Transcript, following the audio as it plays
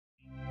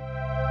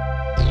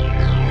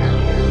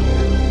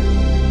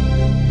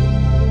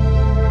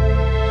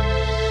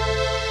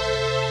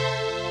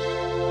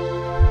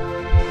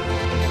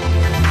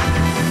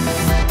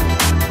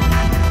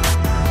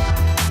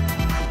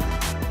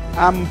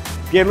I'm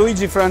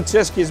Pierluigi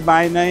Franceschi is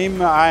my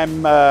name.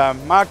 I'm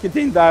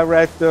Marketing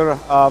Director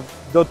of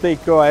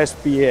DOTECO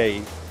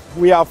SPA.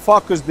 We are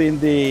focused in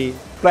the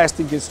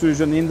plastic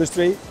extrusion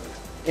industry,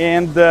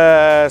 and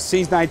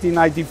since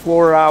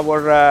 1994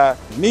 our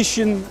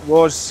mission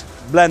was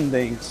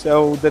blending.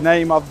 So the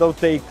name of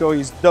DOTECO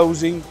is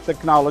Dosing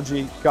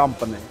Technology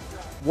Company.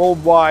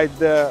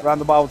 Worldwide, around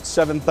about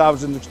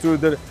 7,000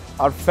 extruders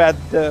are fed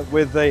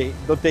with the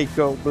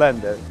DOTECO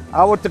blender.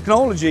 Our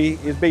technology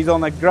is based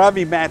on a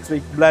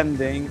gravimetric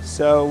blending,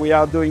 so we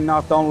are doing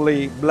not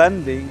only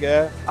blending,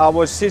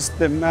 our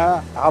system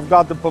have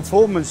got the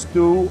performance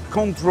to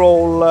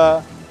control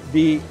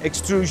the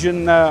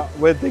extrusion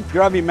with the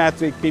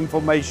gravimetric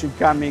information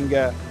coming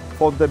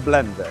for the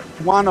blender.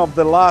 One of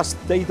the last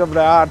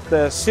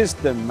state-of-the-art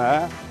system,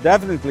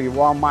 definitely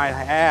one might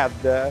add,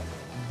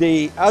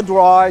 the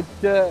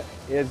Modular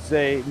is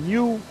a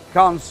new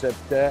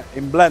concept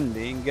in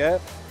blending.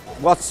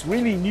 What's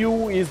really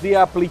new is the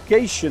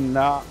application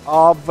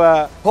of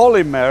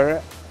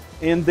polymer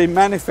in the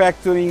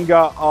manufacturing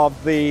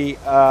of the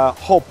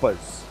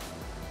hoppers.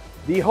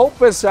 The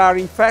hoppers are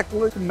in fact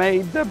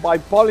made by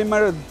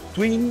polymer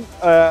twin,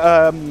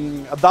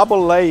 a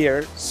double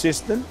layer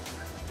system.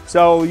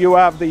 So you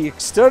have the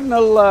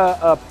external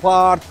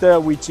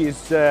part which is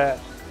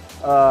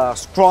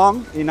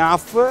strong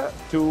enough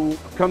to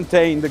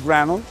contain the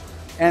granule,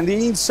 and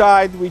the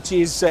inside which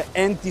is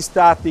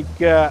anti-static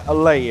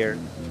layer.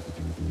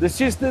 The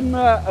system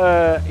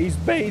is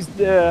based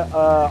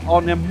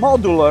on a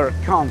modular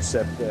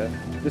concept.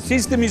 The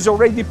system is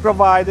already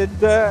provided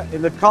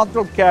in the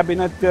control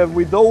cabinet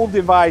with all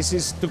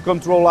devices to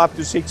control up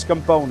to 6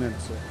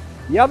 components.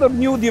 The other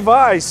new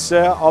device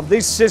of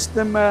this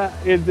system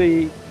is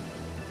the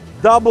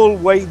double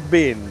weight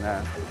bin.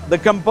 The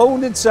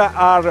components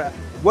are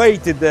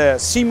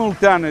weighted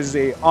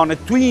simultaneously on a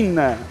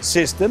twin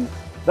system.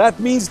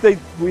 That means that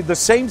with the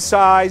same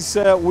size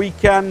we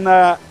can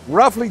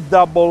roughly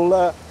double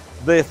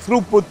the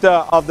throughput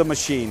of the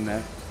machine.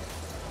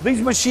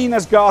 This machine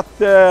has got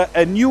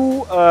a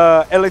new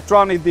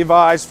electronic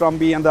device from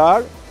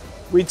B&R,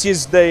 which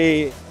is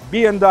the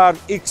B&R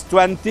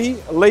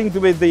X20 linked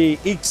with the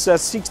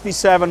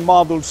X67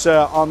 modules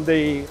on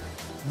the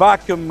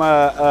vacuum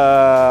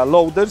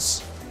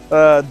loaders.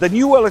 The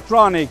new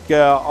electronic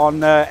on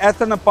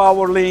Ethernet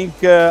power link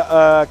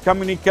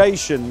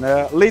communication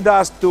lead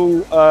us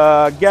to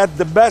get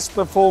the best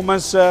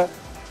performance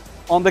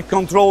on the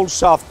control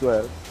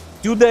software.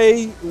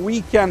 Today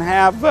we can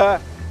have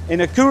an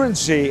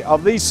accuracy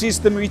of this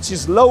system which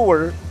is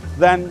lower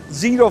than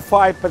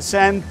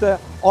 0.5%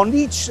 on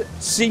each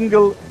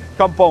single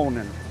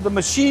component. The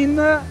machine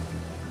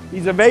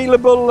is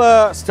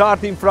available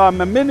starting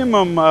from a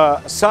minimum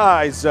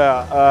size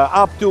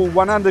up to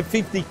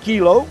 150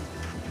 kilo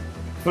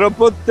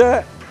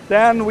throughput.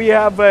 Then we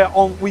have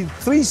with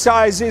 3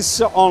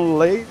 sizes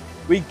only,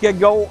 we can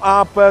go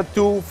up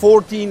to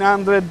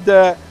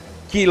 1400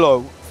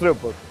 kilo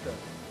throughput.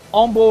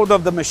 On board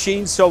of the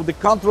machine, so the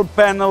control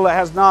panel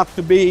has not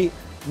to be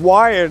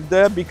wired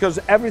because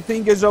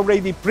everything is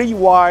already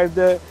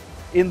pre-wired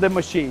in the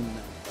machine.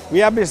 We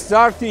have been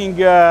starting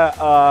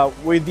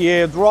with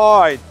the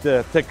Adroit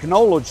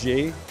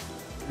technology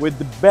with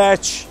the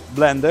batch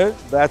blender.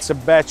 That's a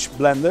batch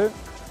blender.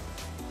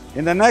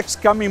 In the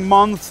next coming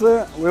month,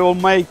 we will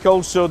make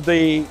also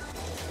the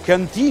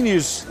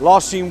continuous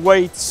lossing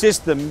weight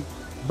system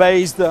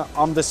based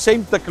on the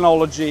same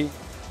technology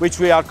which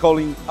we are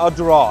calling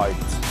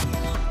Adroit.